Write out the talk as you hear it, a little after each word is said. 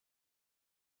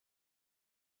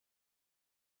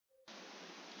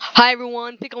Hi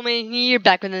everyone, Pickleman here,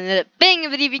 back with another bang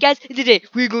of a video, guys. And today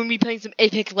we're going to be playing some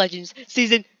Apex Legends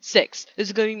Season 6. This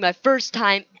is going to be my first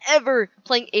time ever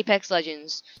playing Apex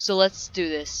Legends, so let's do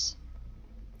this.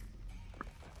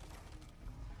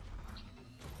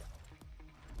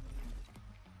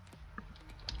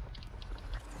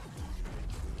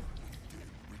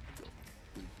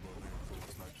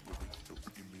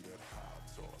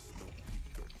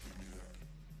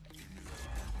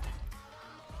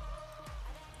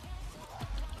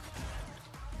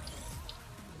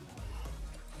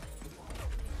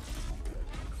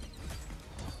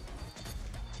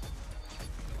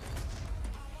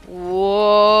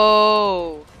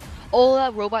 Whoa! Oh,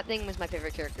 that robot thing was my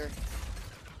favorite character.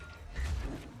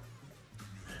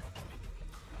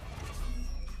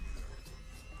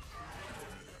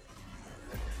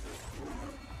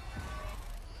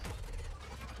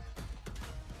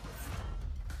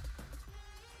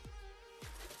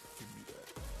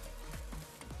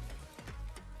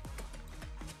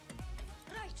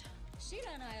 Right, Sheila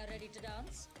and I are ready to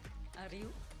dance. Are you?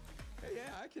 Hey, yeah,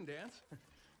 I can dance.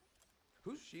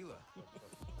 Who's Sheila?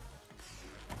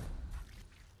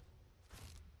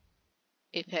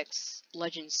 Apex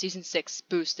Legends Season 6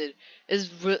 boosted.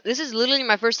 This is literally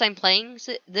my first time playing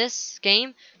this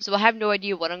game, so I have no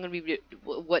idea what I'm gonna be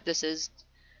what this is.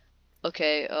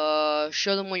 Okay,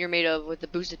 show them what you're made of with the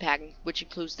boosted pack, which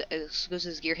includes the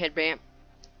exclusive gear headband,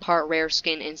 part rare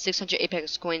skin, and 600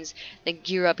 Apex coins. Then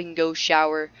gear up and go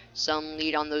shower some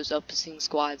lead on those opposing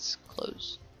squads.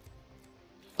 Close.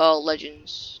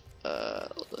 Legends.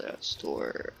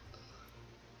 Store.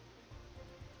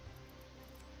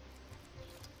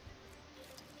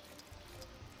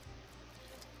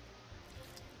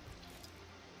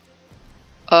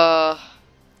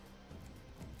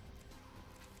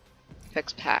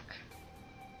 Apex pack.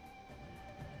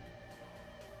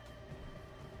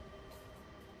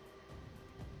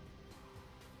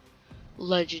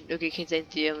 Legend. Okay,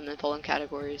 contains DM and then following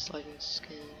categories. Legends,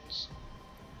 skins.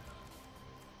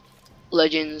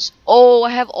 Legends. Oh, I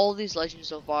have all these legends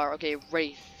so far. Okay,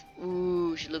 Wraith.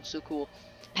 Ooh, she looks so cool.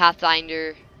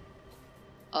 Pathfinder.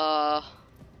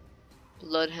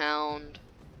 Bloodhound.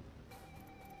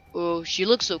 Oh, she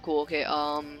looks so cool. Okay,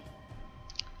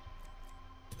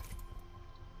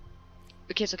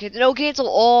 okay, no, cancel.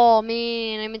 Oh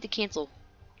man, I meant to cancel.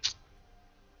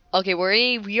 Okay,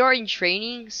 we are in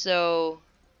training, so.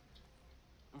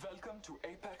 Welcome to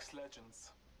Apex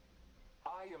Legends.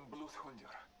 I am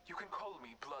Bloodhunder. You can call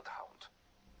me Bloodhound.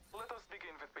 Let us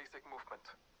begin with basic movement.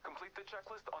 Complete the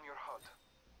checklist on your HUD.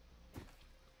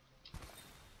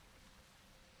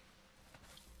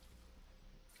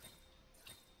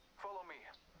 Follow me.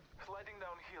 Sliding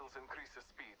down hills increases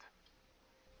speed.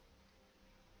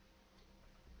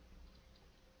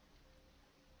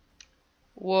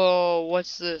 Whoa,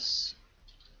 what's this?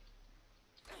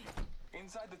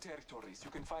 Inside the territories,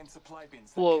 you can find supply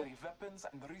bins that Whoa. carry weapons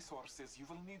and resources you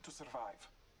will need to survive.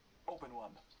 Open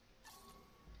one.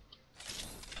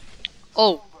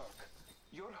 Oh. Strong work.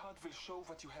 Your HUD will show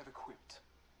what you have equipped.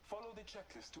 Follow the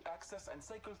checklist to access and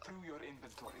cycle through your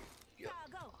inventory. Go.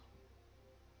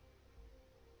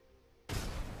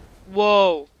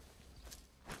 Whoa.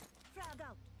 Frag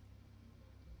out.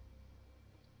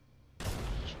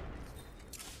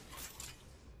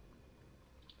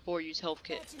 Or use health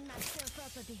kit. Patching myself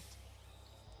up a bit.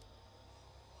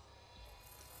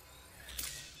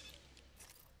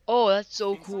 Oh, that's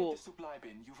so Inside cool. the supply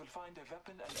bin, you will find a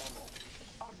weapon and ammo.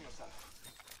 Arm yourself.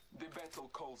 The battle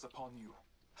calls upon you.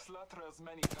 Slaughter as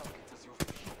many targets as you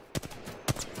wish.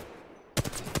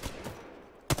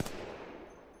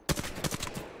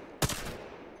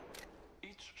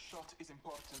 Each shot is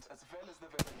important as well as the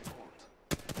weapon you hold.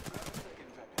 Grab a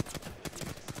second weapon. The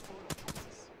field is full of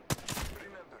choices.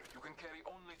 Remember, you can carry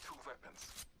only 2 weapons.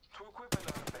 To equip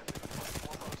another weapon, you must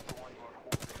swap out the one you are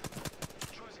holding.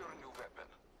 Choose your new weapon.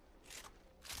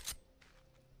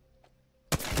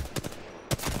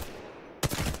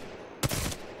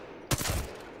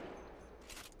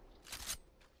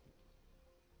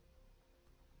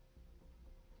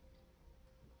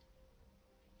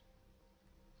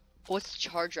 What's the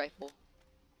charge rifle?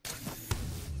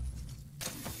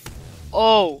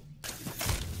 Oh.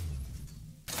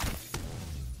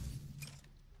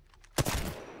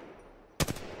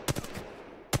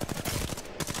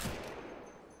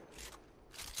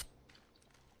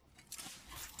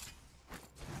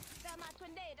 Thermite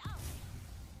grenade out.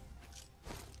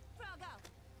 Frag out.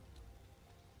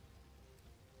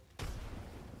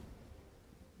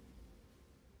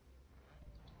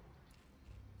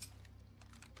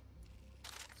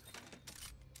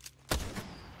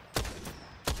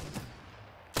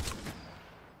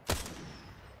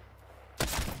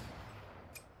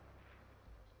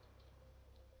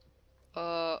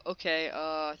 Okay,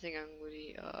 I think I'm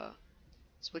gonna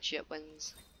switch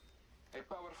weapons. A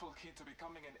powerful key to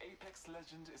becoming an Apex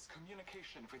legend is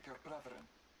communication with your brethren.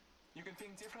 You can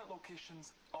ping different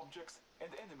locations, objects,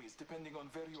 and enemies depending on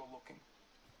where you're looking.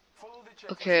 Follow the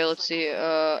checklist Okay, to let's cycle see. through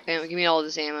your pings. Give me all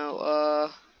this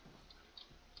ammo.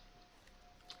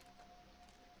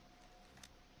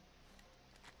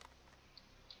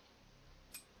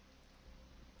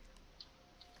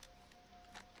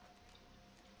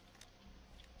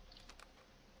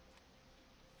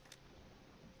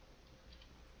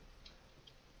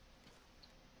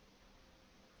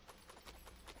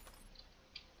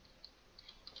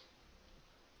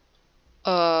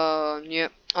 Yeah.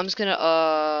 I'm just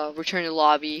gonna return to the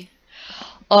lobby.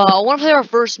 I want to play our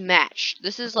first match.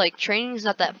 This is like training is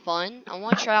not that fun. I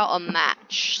want to try out a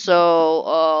match. So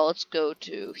let's go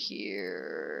to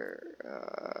here.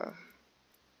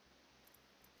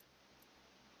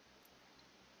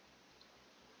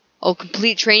 Oh,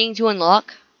 complete training to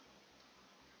unlock.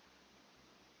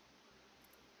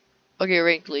 Okay,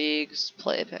 ranked leagues,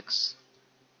 play Apex.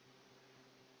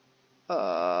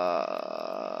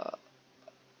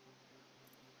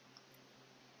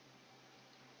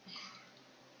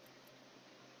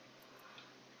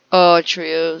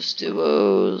 Trios,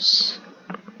 duos.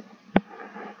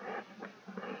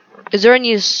 Is there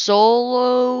any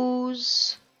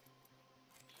solos?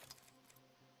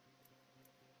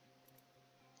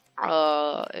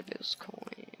 Apex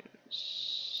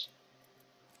coins.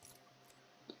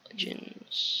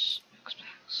 Legends.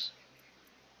 Xbox.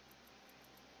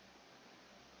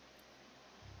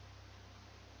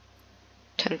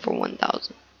 $10 for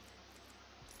 1,000.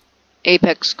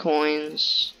 Apex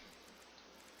coins.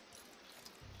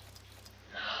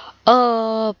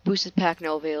 Boosted pack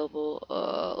now available.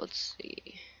 Let's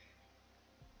see.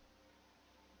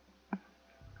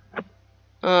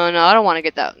 No, I don't want to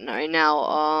get that right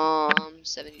now.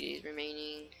 70 days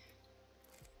remaining.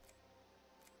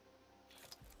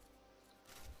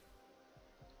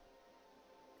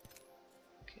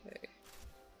 Okay.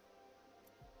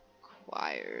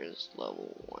 Acquires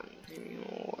level 1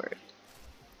 reward.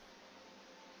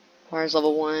 Acquires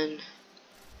level 1.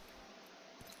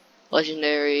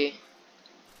 Legendary.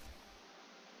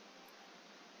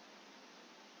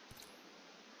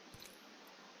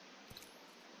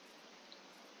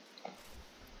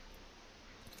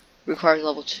 Requires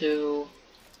level 2.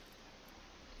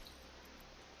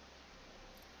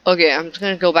 Okay, I'm just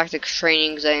gonna go back to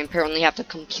training because I apparently have to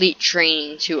complete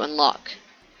training to unlock.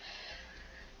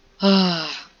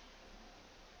 Welcome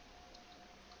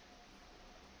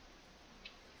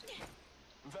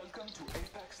to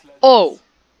Apex Legends. Oh!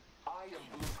 I am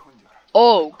Bloodhunder.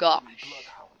 Oh They call me gosh.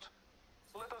 Bloodhound.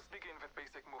 Let us begin with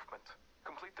basic movement.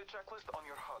 Complete the checklist on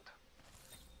your HUD.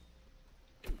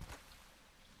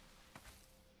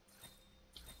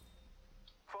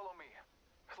 Follow me.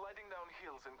 Sliding down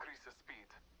hills increases speed.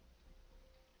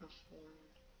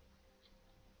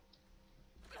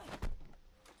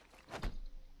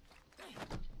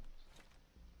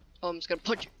 Oh, I'm just gonna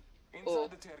punch you.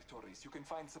 Inside the territories, you can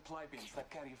find supply bins that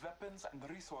carry weapons and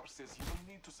resources you will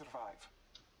need to survive.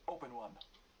 Open one.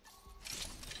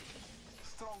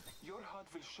 Strong, your HUD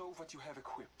will show what you have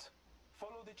equipped.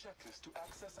 Follow the checklist to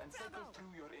access and cycle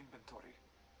through your inventory.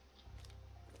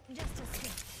 Just a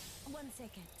sec. 1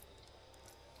 second.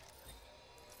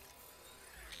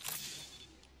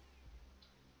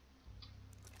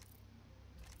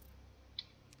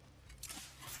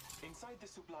 Inside the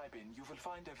supply bin, you will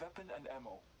find a weapon and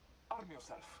ammo. Arm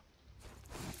yourself.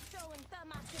 Throwing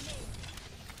thermite grenade.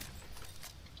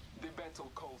 The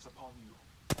battle calls upon you.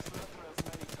 Slaughter as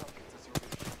many targets as you wish.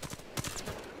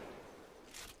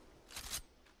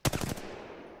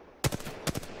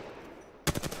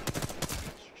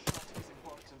 Each shot is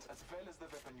important as well as the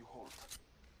weapon you hold.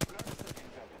 Grab a second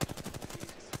weapon.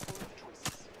 It is full of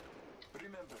choices.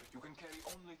 Remember, you can carry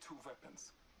only 2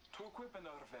 weapons. To equip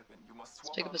another weapon, you must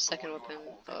swap Pick up out a the second one you weapon.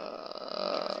 are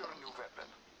holding. Choose your new weapon.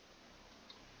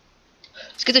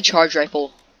 Let's get the charge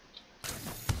rifle.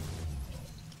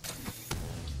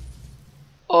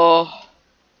 Oh.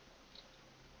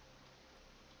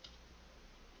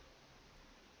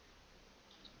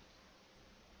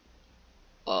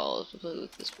 Oh, let's play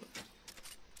with this one.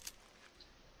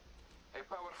 A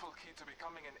powerful key to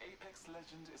becoming an Apex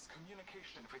legend is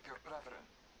communication with your brethren.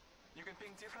 You can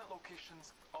ping different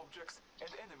locations, objects,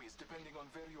 and enemies depending on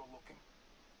where you're looking.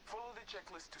 Follow the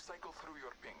checklist to cycle through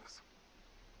your pings.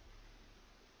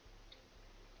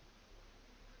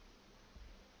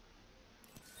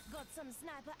 Got some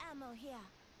sniper ammo here.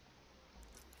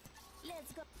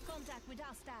 Let's go. Contact with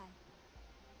hostile.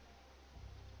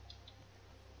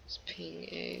 Let's ping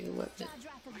a weapon. The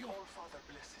All-Father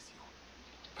blesses you.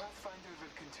 Pathfinder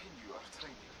will continue our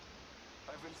training.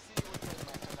 I will see you again,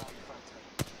 my Tanari fighter.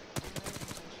 We may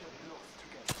even shed blood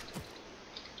together.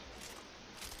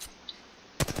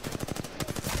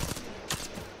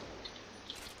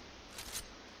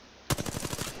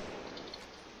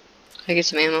 I get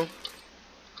some ammo.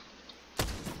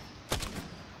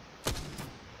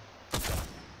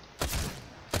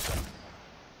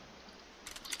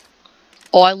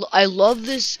 Oh, I love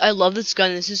this. I love this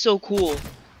gun. This is so cool.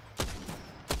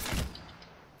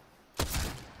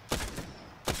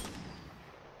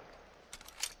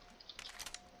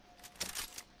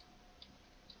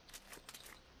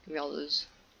 Give me all those.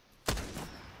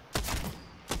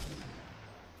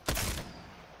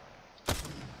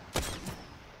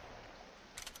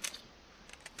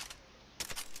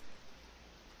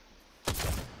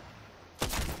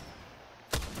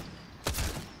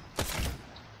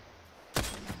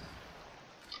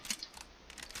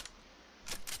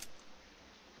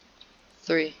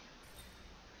 Three.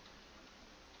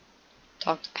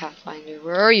 Talk to Pathfinder.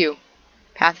 Where are you?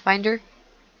 Pathfinder?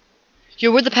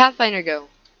 Yo, where'd the Pathfinder go?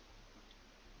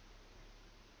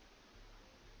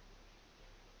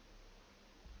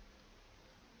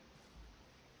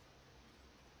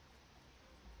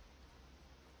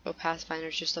 Oh,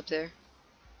 Pathfinder's just up there.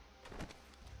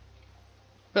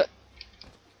 But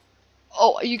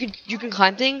oh, you can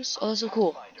climb things? Oh, that's so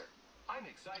cool. Pathfinder, I'm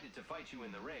excited to fight you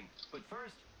in the ring, but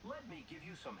first, let me give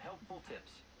you some helpful tips.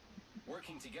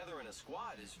 Working together in a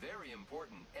squad is very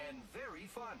important and very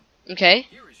fun. Okay.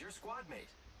 Here is your squad mate,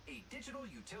 a digital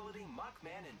utility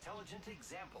Mockman Intelligent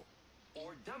Example,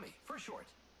 or Dummy for short.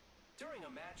 During a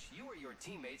match, you or your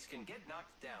teammates can get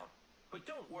knocked down. But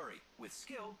don't worry, with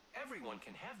skill, everyone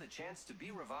can have the chance to be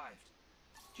revived.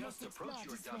 Just approach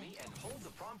your dummy and hold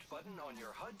the prompt button on your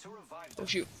HUD to revive them. Oh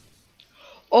shoot.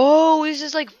 Oh, this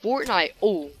is like Fortnite.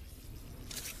 Oh.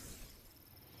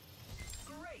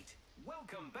 Great!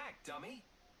 Welcome back, dummy!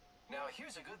 Now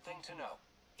here's a good thing to know.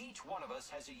 Each one of us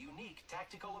has a unique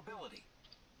tactical ability.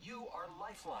 You are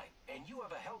Lifeline, and you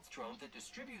have a health drone that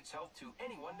distributes health to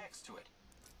anyone next to it.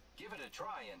 Give it a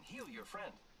try and heal your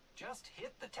friend. Just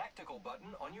hit the tactical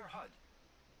button on your HUD.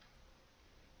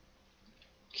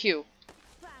 Q.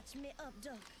 Patch me up,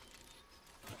 Doc.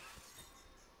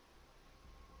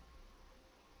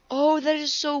 Oh, that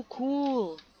is so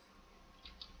cool.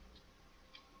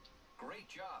 Great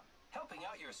job. Helping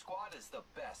out your squad is the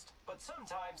best, but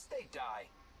sometimes they die.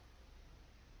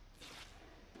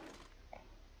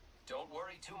 Don't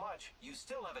worry too much. You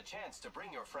still have a chance to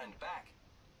bring your friend back.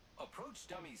 Approach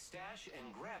Dummy's stash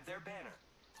and grab their banner.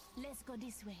 Let's go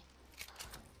this way.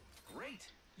 Great!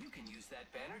 You can use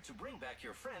that banner to bring back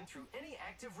your friend through any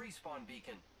active respawn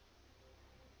beacon.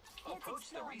 Approach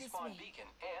the explore this respawn way. beacon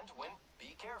and,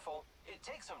 be careful, it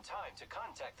takes some time to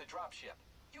contact the dropship.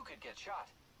 You could get shot.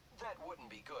 That wouldn't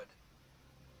be good.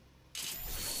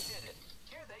 You did it.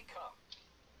 Here they come.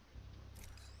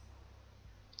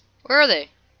 Where are they?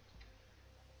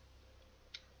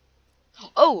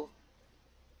 Oh.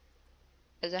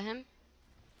 Is that him?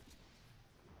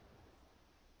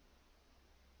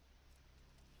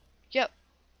 Yep.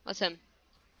 That's him.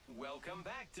 Welcome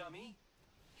back, dummy.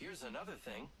 Here's another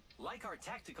thing. Like our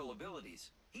tactical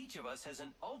abilities, each of us has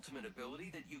an ultimate ability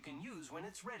that you can use when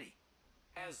it's ready.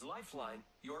 As Lifeline,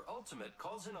 your ultimate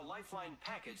calls in a Lifeline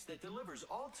package that delivers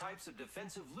all types of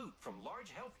defensive loot from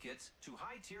large health kits to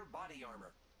high-tier body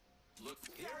armor. Look,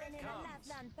 here it comes.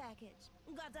 Lifeline package.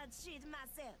 Got that shit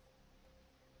myself.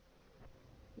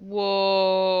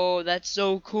 Whoa, that's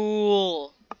so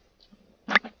cool.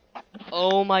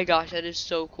 Oh my gosh, that is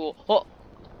so cool. Oh.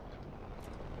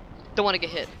 Don't want to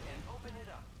get hit. And open it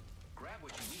up. Grab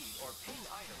what you need or ping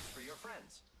items for your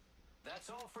friends. That's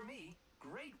all for me.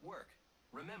 Great work.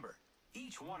 Remember,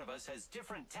 each one of us has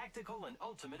different tactical and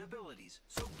ultimate abilities,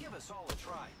 so give us all a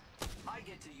try. I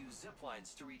get to use zip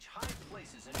lines to reach high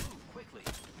places and move quickly.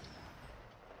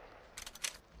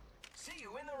 See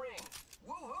you in the ring.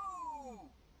 Woohoo!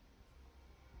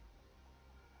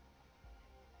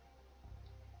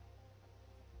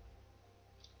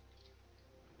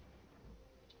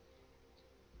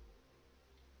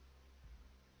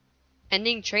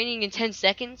 Ending training in 10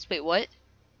 seconds? Wait, what?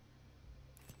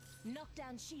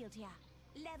 Knockdown shield here.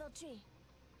 Level 3.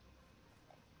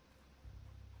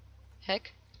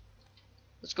 Heck?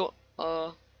 Let's go.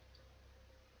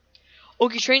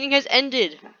 Okay, training has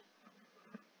ended.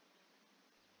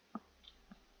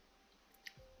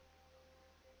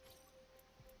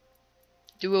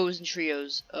 Duos and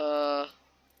trios. Let's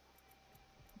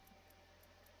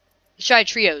try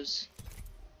trios.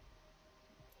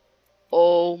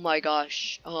 Oh my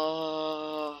gosh.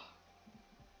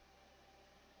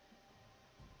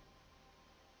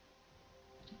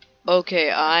 Okay,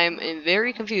 I'm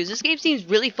very confused. This game seems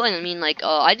really fun. I mean, like,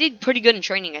 I did pretty good in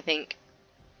training, I think.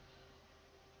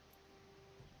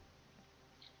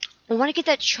 I want to get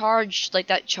that charge, like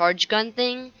that charge gun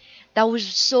thing. That was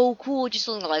so cool. Just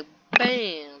something like,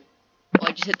 bam. Oh,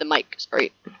 I just hit the mic.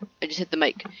 Sorry. I just hit the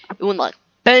mic. It went like,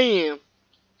 bam.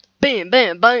 Bam,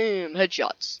 bam, bam.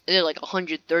 Headshots. It did like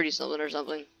 130 something or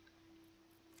something.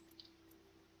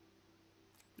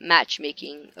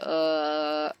 Matchmaking.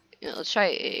 Yeah, let's try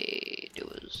a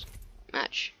duos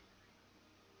match.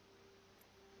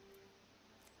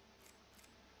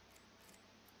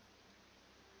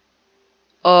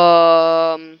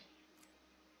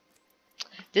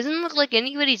 Doesn't look like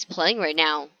anybody's playing right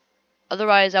now.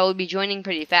 Otherwise, I would be joining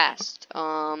pretty fast.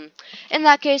 In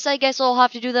that case, I guess I'll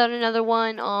have to do that another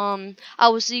one. I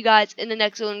will see you guys in the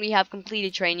next one. We have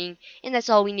completed training, and that's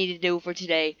all we need to do for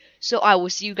today. So I will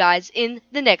see you guys in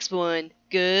the next one.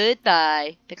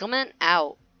 Goodbye. Pickleman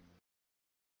out.